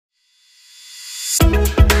Hi,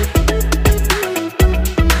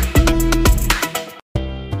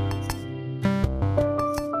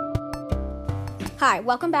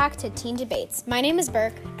 welcome back to Teen Debates. My name is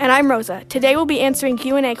Burke. And I'm Rosa. Today we'll be answering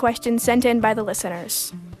Q&A questions sent in by the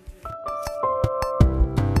listeners.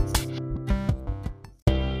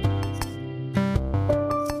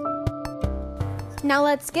 Now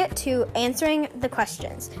let's get to answering the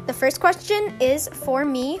questions. The first question is for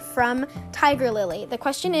me from Tiger Lily. The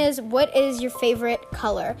question is, what is your favorite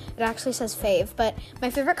color? It actually says fave, but my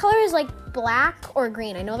favorite color is like black or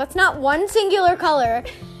green. I know that's not one singular color,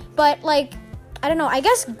 but like, I don't know, I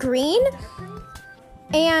guess green.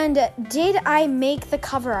 And did I make the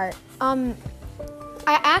cover art? I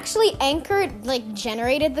actually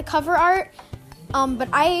generated the cover art, but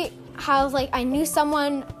I knew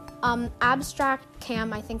someone, Abstract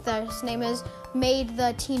Cam, I think his name is, made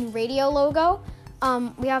the teen radio logo.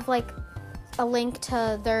 We have like a link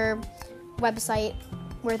to their website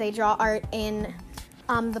where they draw art in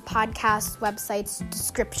the podcast website's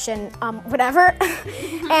description, whatever.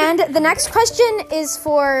 And the next question is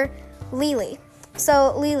for Lily.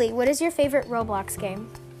 So, Lily, what is your favorite Roblox game?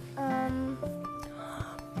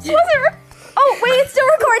 Oh, wait, it's still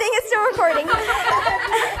recording.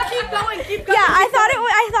 Keep going. Yeah,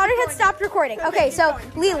 I thought it had stopped recording. Okay, so,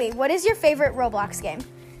 Lily, what is your favorite Roblox game?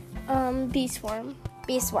 Bee Swarm.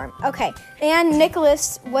 Bee Swarm, okay. And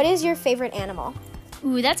Nicholas, what is your favorite animal?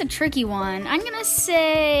 Ooh, that's a tricky one. I'm going to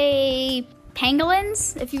say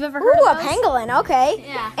pangolins, if you've ever heard of those. Ooh, a pangolin, okay.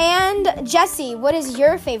 Yeah. And Jesse, what is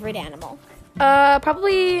your favorite animal?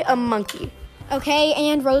 Probably a monkey. Okay,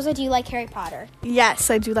 and Rosa, do you like Harry Potter? Yes,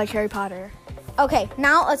 I do like Harry Potter. Okay,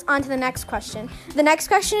 now let's on to the next question. The next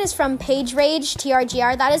question is from Page Rage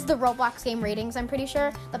TRGR. That is the Roblox game ratings, I'm pretty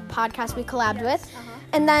sure, the podcast we collabed with. Uh-huh.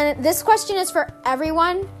 And then this question is for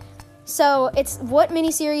everyone. So it's, what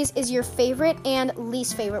miniseries is your favorite and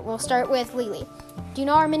least favorite? We'll start with Lily. Do you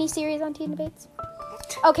know our miniseries on Teen Debates?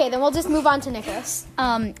 Okay, then we'll just move on to Nicholas.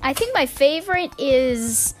 I think my favorite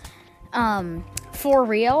is For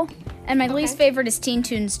Real, and my least favorite is Teen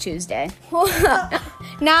Tunes Tuesday.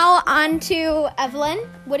 Now on to Evelyn.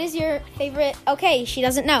 What is your favorite? Okay, she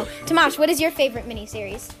doesn't know. Tomash, what is your favorite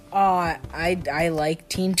miniseries? I like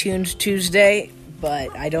Teen Tunes Tuesday,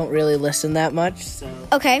 but I don't really listen that much, so...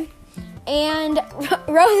 Okay. And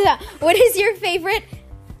Rosa, what is your favorite?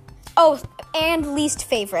 Oh, and least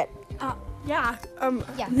favorite? Yeah.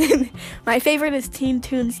 Yeah. My favorite is Teen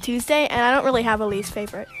Tunes Tuesday, and I don't really have a least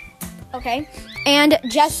favorite. Okay. And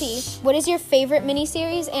Jesse, what is your favorite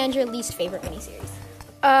miniseries and your least favorite miniseries?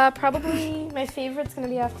 Probably my favorite's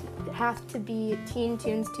gonna have to be Teen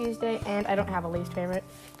Tunes Tuesday, and I don't have a least favorite.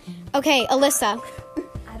 Okay, Alyssa.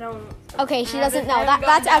 I don't... Okay, she doesn't know.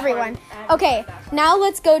 That's everyone. Okay, now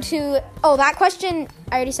let's go to... Oh, that question,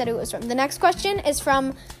 I already said who it was from. The next question is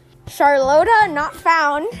from Charlotta, not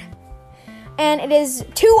found. And it is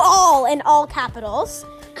to all in all capitals.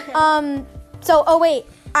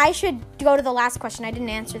 I should go to the last question. I didn't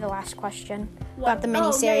answer the last question about the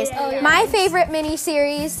miniseries. My favorite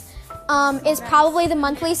miniseries is probably the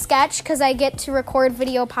monthly sketch because I get to record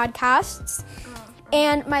video podcasts.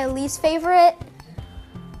 And my least favorite...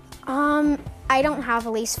 I don't have a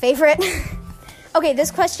least favorite. Okay, this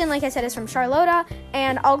question, like I said, is from Charlotta,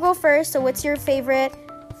 and I'll go first. So what's your favorite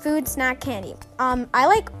food, snack, candy? I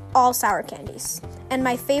like all sour candies. And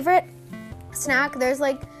my favorite snack, they're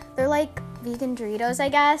like vegan Doritos, I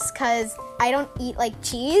guess, because I don't eat like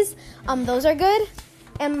cheese. Those are good.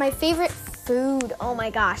 And my favorite food, oh my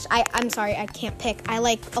gosh, I'm sorry, I can't pick. I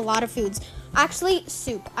like a lot of foods. Actually,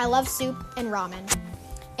 soup. I love soup and ramen.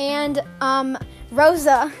 And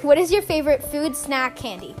Rosa, what is your favorite food, snack,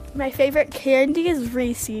 candy? My favorite candy is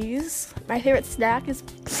Reese's. My favorite snack is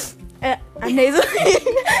I'm nasal.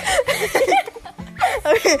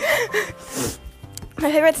 Okay.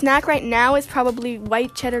 My favorite snack right now is probably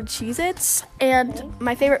white cheddar Cheez-Its, and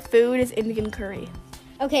my favorite food is Indian curry.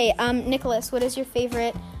 Okay, Nicholas, what is your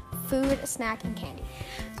favorite food, snack, and candy?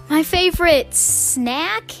 My favorite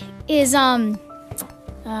snack is Chex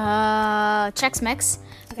Mix.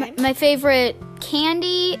 Okay. My favorite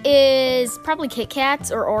candy is probably Kit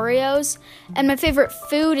Kats or Oreos, and my favorite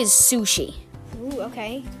food is sushi. Ooh,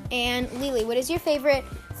 okay. And Lily, what is your favorite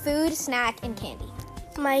food, snack, and candy?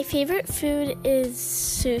 My favorite food is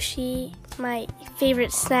sushi. My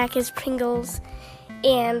favorite snack is Pringles.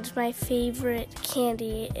 And my favorite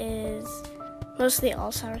candy is mostly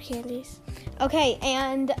all sour candies. Okay,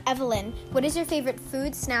 and Evelyn, what is your favorite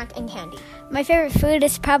food, snack, and candy? My favorite food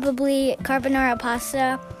is probably carbonara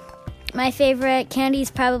pasta. My favorite candy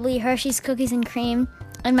is probably Hershey's Cookies and Cream.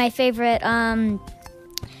 And my favorite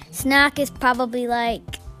snack is probably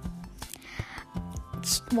like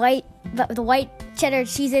the white cheddar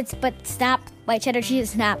Cheez-Its, but Snap, white cheddar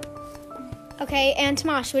Cheez-Its Snap. Okay, and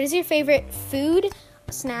Tomash, what is your favorite food,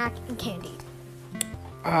 snack, and candy?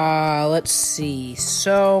 Let's see.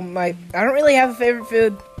 So I don't really have a favorite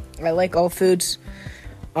food. I like all foods.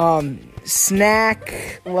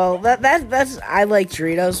 Snack. Well, that's I like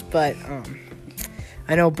Doritos, but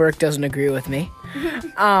I know Burke doesn't agree with me.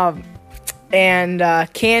 And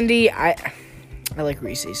candy. I like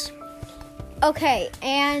Reese's. Okay,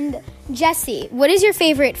 and Jesse, what is your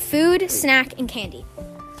favorite food, snack, and candy?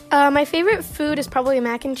 My favorite food is probably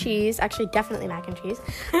mac and cheese. Actually, definitely mac and cheese.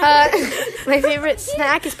 My favorite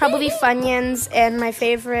snack is probably Funyuns, and my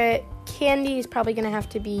favorite candy is probably going to have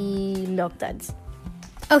to be Milk Duds.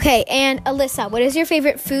 Okay, and Alyssa, what is your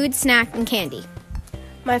favorite food, snack, and candy?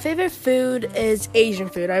 My favorite food is Asian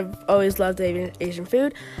food. I've always loved Asian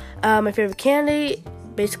food. My favorite candy,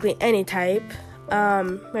 basically any type.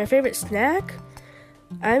 My favorite snack,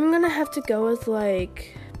 I'm going to have to go with,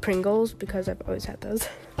 like, Pringles because I've always had those.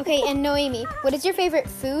 Okay, and Noemi, what is your favorite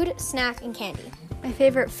food, snack, and candy? My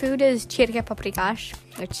favorite food is chirke paprikash,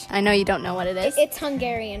 which I know you don't know what it is. It's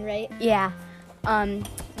Hungarian, right? Yeah. My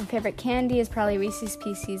favorite candy is probably Reese's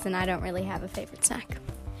Pieces, and I don't really have a favorite snack.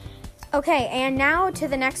 Okay, and now to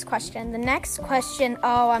the next question. The next question,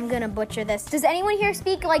 oh, I'm gonna butcher this. Does anyone here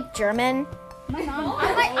speak, like, German? My mom.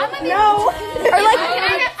 No. Or like,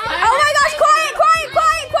 oh my gosh, quiet!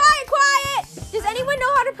 Does anyone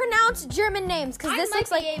know how to pronounce German names? Because this looks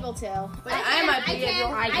like. able to. I might be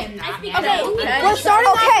able. I cannot. Okay, we're starting.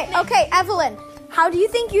 Okay, Evelyn, how do you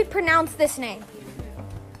think you'd pronounce this name?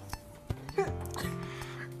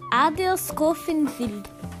 Adel Schofield.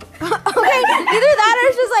 Okay, either that or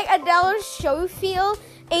it's just like Adele Schofield,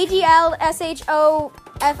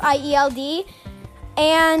 ADLSHOFIELD,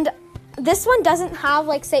 and this one doesn't have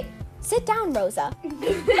like sit down, Rosa.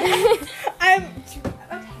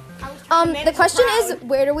 The question is,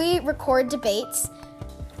 where do we record debates?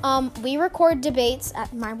 We record debates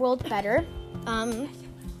at My World Better.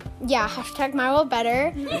 Hashtag My World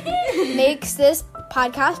Better makes this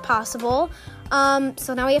podcast possible.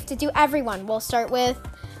 So now we have to do everyone. We'll start with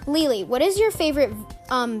Lily. What is your favorite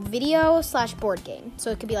video/board game?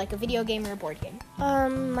 So it could be like a video game or a board game.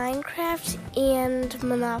 Minecraft and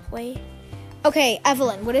Monopoly. Okay,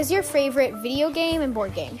 Evelyn, what is your favorite video game and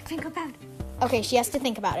board game? Think about it. Okay, she has to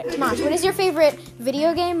think about it. Tomash, what is your favorite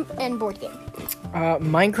video game and board game?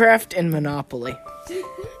 Minecraft and Monopoly.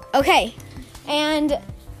 Okay, and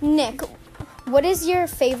Nick, what is your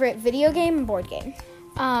favorite video game and board game?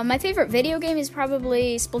 My favorite video game is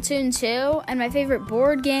probably Splatoon 2, and my favorite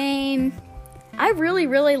board game, I really,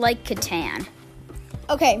 really like Catan.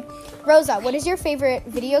 Okay, Rosa, what is your favorite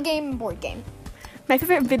video game and board game? My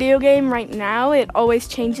favorite video game right now, it always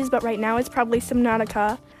changes, but right now it's probably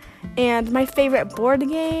Subnautica. And my favorite board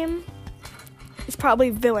game is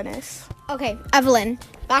probably Villainous. Okay, Evelyn,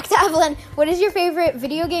 back to Evelyn. What is your favorite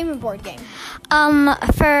video game and board game?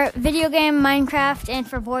 For video game, Minecraft, and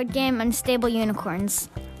for board game, Unstable Unicorns.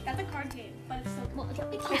 That's a card game, but it's so cool.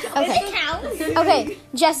 Okay. Okay,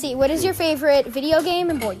 Jesse, what is your favorite video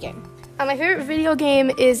game and board game? My favorite video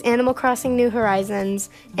game is Animal Crossing New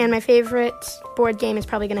Horizons, and my favorite board game is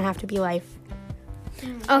probably going to have to be Life.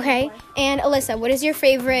 Okay, and Alyssa, what is your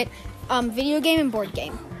favorite video game and board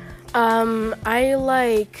game? I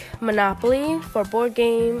like Monopoly for board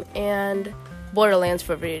game and Borderlands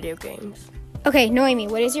for video games. Okay, Noemi,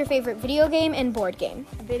 what is your favorite video game and board game?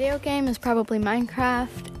 Video game is probably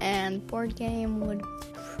Minecraft, and board game would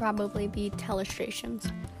probably be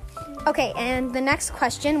Telestrations. Okay, and the next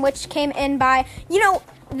question, which came in by,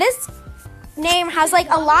 this name has like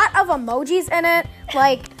a lot of emojis in it,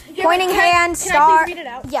 like pointing hand, star. Can I please read it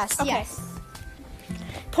out? Yes, Okay. yes.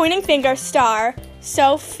 Pointing finger, star,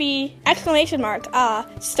 Sophie, exclamation mark,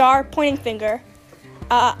 star, pointing finger.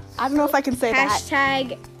 I don't know if I can say that.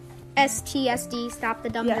 Hashtag STSD, stop the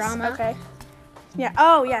dumb drama. Okay. Yeah.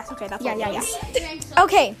 Oh, yes. Okay. That's Yeah, what yeah, it yeah. is.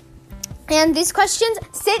 Okay, and these questions,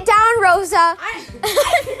 sit down, Rosa.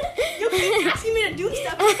 You keep asking me to do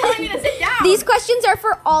stuff. You're telling me to sit down. These questions are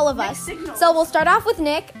for all of us. signals. So we'll start off with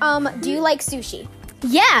Nick. Do you like sushi?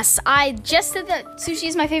 Yes, I just said that sushi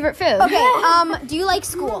is my favorite food. Okay, do you like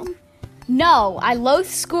school? No, I loathe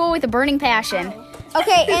school with a burning passion.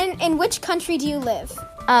 Okay, and in which country do you live?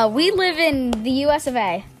 We live in the US of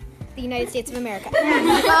A. The United States of America. For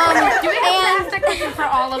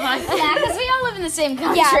all of us. Yeah, because we all live in the same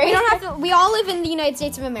country. Yeah, we don't have to. We all live in the United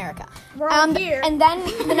States of America. And then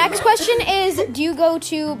the next question is: do you go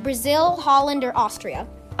to Brazil, Holland, or Austria?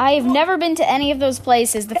 I have never been to any of those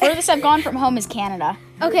places. The furthest I've gone from home is Canada.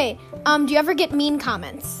 Okay. Do you ever get mean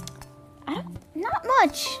comments? Not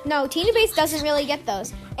much. No, Tina Base doesn't really get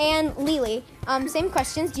those. And Lily, same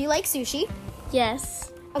questions. Do you like sushi?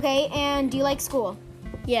 Yes. Okay, and do you like school?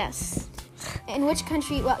 Yes. In which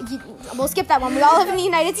country? Well, we'll skip that one. We all live in the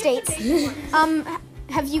United States. Do you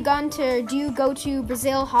go to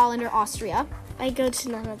Brazil, Holland, or Austria? I go to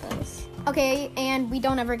none of those. Okay, and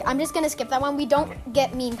I'm just gonna skip that one. We don't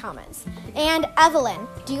get mean comments. And Evelyn,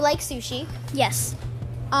 do you like sushi? Yes.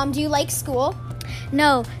 Do you like school?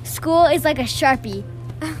 No, school is like a Sharpie.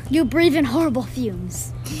 You breathe in horrible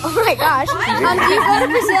fumes. Oh my gosh. Do you go to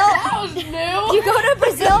Brazil? Do you go to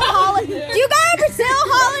Brazil, Holland? Do you go to Brazil,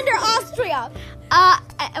 Holland, or Austria?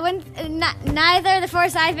 Neither. The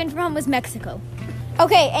first I've been from was Mexico.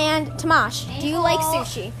 Okay, and Tamash, do you like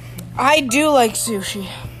sushi? I do like sushi.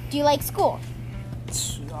 Do you like school?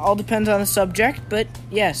 It all depends on the subject, but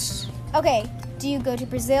yes. Okay, do you go to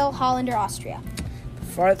Brazil, Holland, or Austria?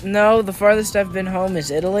 The farthest I've been home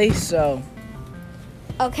is Italy, so...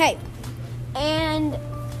 Okay, and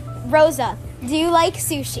Rosa, do you like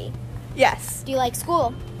sushi? Yes. Do you like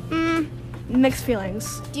school? Mixed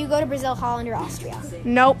feelings. Do you go to Brazil, Holland, or Austria?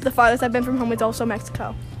 Nope, the farthest I've been from home is also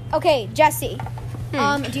Mexico. Okay, Jesse,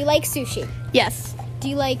 do you like sushi? Yes. Do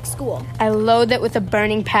you like school? I loathe it with a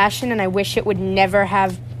burning passion, and I wish it would never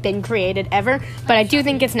have been created ever, but I do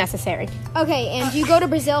think it's necessary. Okay, and do you go to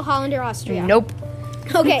Brazil, Holland, or Austria? Nope.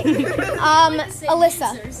 Okay,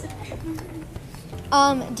 Alyssa,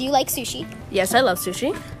 do you like sushi? Yes, I love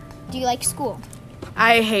sushi. Do you like school?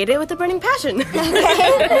 I hate it with a burning passion.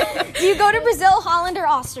 Do you go to Brazil, Holland, or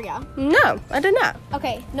Austria? No, I do not.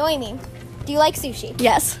 Okay, Noemi, do you like sushi?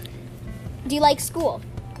 Yes. Do you like school?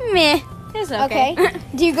 Meh. It's Okay.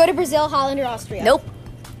 Do you go to Brazil, Holland, or Austria? Nope.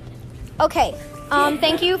 Okay.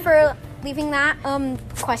 Thank you for leaving that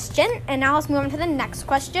question. And now let's move on to the next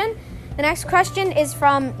question. The next question is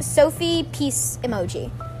from Sophie Peace Emoji.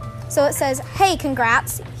 So it says, "Hey,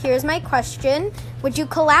 congrats. Here's my question. Would you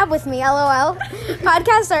collab with me? LOL.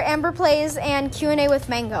 Podcasts are Amber Plays and Q&A with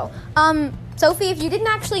Mango." Sophie, if you didn't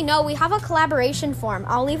actually know, we have a collaboration form.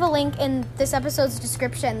 I'll leave a link in this episode's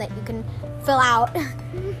description that you can fill out.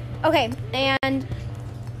 Okay, and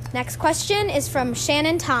next question is from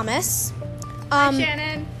Shannon Thomas.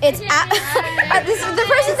 Shannon. It's the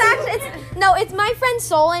person's actually it's my friend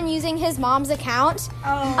Solon using his mom's account.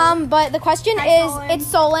 But the question is, it's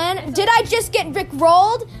Solon. Did I just get Rick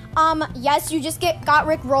rolled? Yes, you just got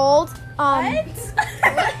Rick rolled.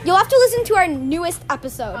 You'll have to listen to our newest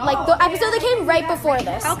episode, the episode that came right before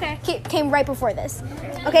this. Okay. Came right before this.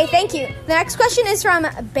 Okay, thank you. The next question is from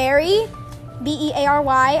Barry,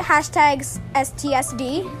 BEARY, hashtags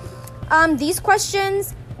STSD. These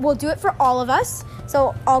questions, we'll do it for all of us.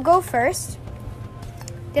 So I'll go first.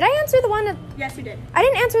 Did I answer the one? Yes, you did. I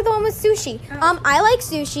didn't answer the one with sushi. I like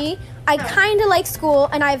sushi. I kind of like school,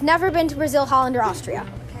 and I've never been to Brazil, Holland, or Austria.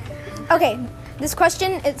 Okay, this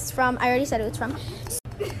question is from, I already said who it's from.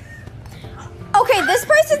 Okay, this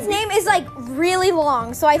person's name is really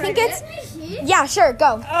long, so I think it's, yeah, sure,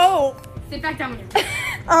 go. Oh. Sit back down.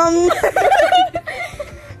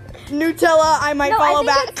 Nutella, I might follow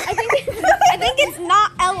back. I think it's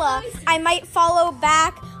not Ella. I might follow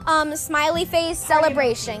back. Smiley face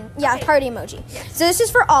celebration. Yeah, party emoji. So this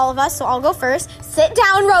is for all of us. So I'll go first. Sit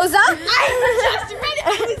down, Rosa.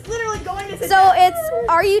 I was literally going to sit So it's,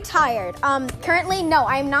 are you tired? Currently, no,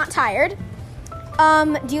 I'm not tired.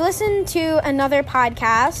 Do you listen to another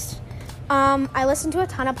podcast? I listen to a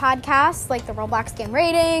ton of podcasts, like the Roblox Game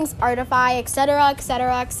Ratings, Artify, etc.,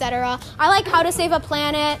 etc., etc. I like How to Save a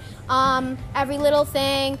Planet, Every Little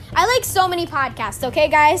Thing. I like so many podcasts, okay,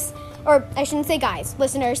 guys? Or I shouldn't say guys,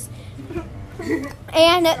 listeners.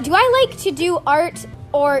 And do I like to do art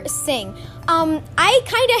or sing? I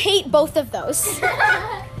kind of hate both of those.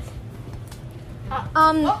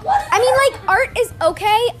 Art is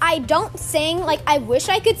okay. I don't sing. I wish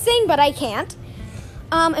I could sing, but I can't.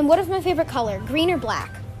 And what is my favorite color? Green or black?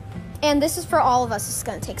 And this is for all of us. This is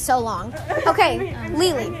going to take so long. Okay,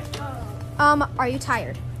 Lily. Are you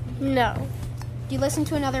tired? No. Do you listen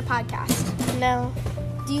to another podcast? No.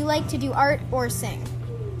 Do you like to do art or sing?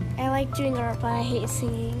 I like doing art, but I hate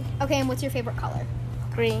singing. Okay, and what's your favorite color?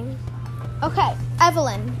 Green. Okay,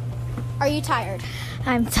 Evelyn. Are you tired?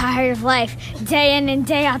 I'm tired of life. Day in and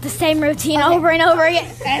day out, the same routine over and over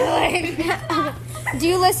again. Do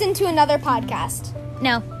you listen to another podcast?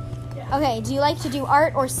 No, Okay, do you like to do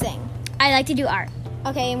art or sing? I like to do art.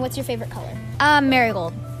 Okay, and what's your favorite color?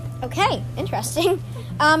 Marigold. Okay, interesting.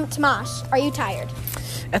 Tamash, are you tired?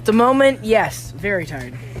 At the moment, yes. Very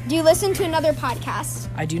tired. Do you listen to another podcast?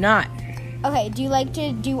 I do not. Okay, do you like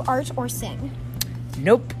to do art or sing?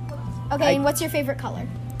 Nope. Okay, and what's your favorite color?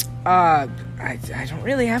 I don't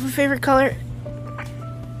really have a favorite color.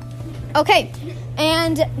 Okay,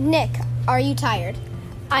 and Nick, are you tired?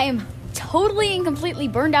 I am totally and completely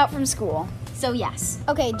burned out from school. So yes.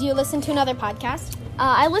 Okay, do you listen to another podcast?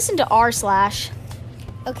 I listen to r/.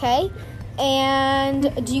 Okay,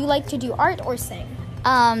 and do you like to do art or sing?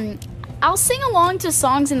 I'll sing along to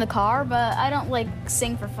songs in the car, but I don't like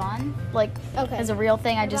sing for fun. Like as a real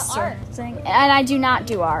thing, I just sing. And I do not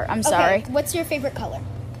do art. I'm sorry. Okay, what's your favorite color?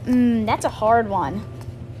 That's a hard one.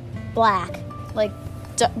 Black, like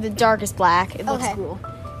the darkest black. It looks cool.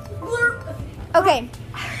 Okay,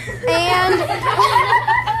 and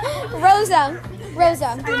Rosa,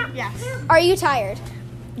 Yes. are you tired?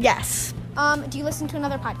 Yes. Do you listen to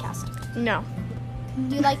another podcast? No.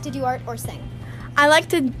 Do you like to do art or sing? I like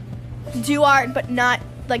to do art, but not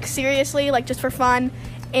like seriously, like just for fun.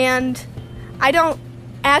 And I don't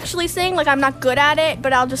actually sing, like I'm not good at it,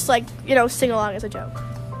 but I'll just like, sing along as a joke.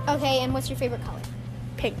 Okay, and what's your favorite color?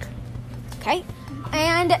 Pink. Okay,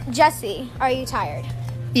 and Jesse, are you tired?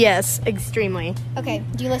 Yes, extremely. Okay,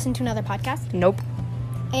 do you listen to another podcast? Nope.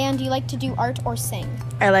 And do you like to do art or sing?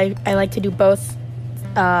 I like to do both.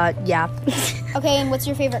 Yeah. Okay, and what's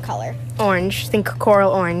your favorite color? Orange. Think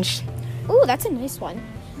coral orange. Ooh, that's a nice one.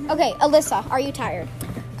 Okay, Alyssa, are you tired?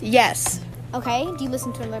 Yes. Okay, do you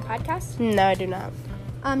listen to another podcast? No, I do not.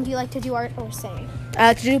 Do you like to do art or sing? I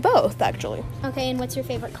like to do both, actually. Okay, and what's your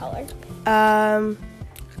favorite color?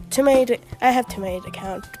 Too many I have too many to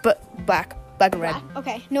count, but black and red.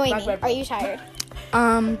 Okay, Noemi, red, are you tired?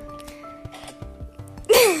 What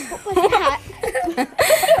was that?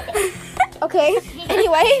 Okay,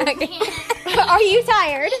 anyway, are you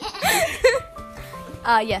tired?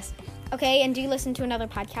 Yes. Okay, and do you listen to another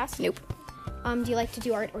podcast? Nope. Do you like to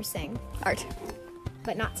do art or sing? Art.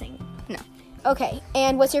 But not sing? No. Okay,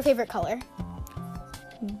 and what's your favorite color?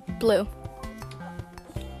 Blue.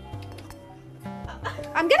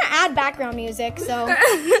 I'm gonna add background music, so.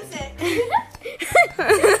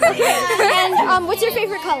 And what's your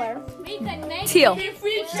favorite color? Teal.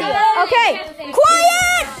 Okay,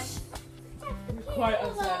 quiet!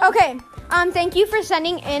 Okay, thank you for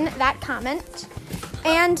sending in that comment.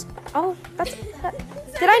 And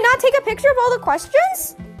did I not take a picture of all the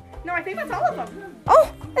questions? No, I think that's all of them.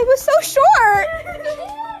 Oh, it was so short.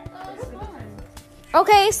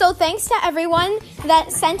 Okay, so thanks to everyone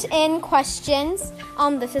that sent in questions.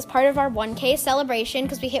 This is part of our 1K celebration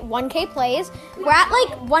because we hit 1K plays. We're at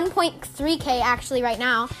like 1.3K actually right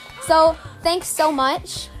now. So thanks so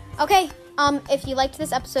much. Okay, if you liked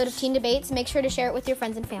this episode of Teen Debates, make sure to share it with your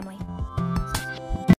friends and family.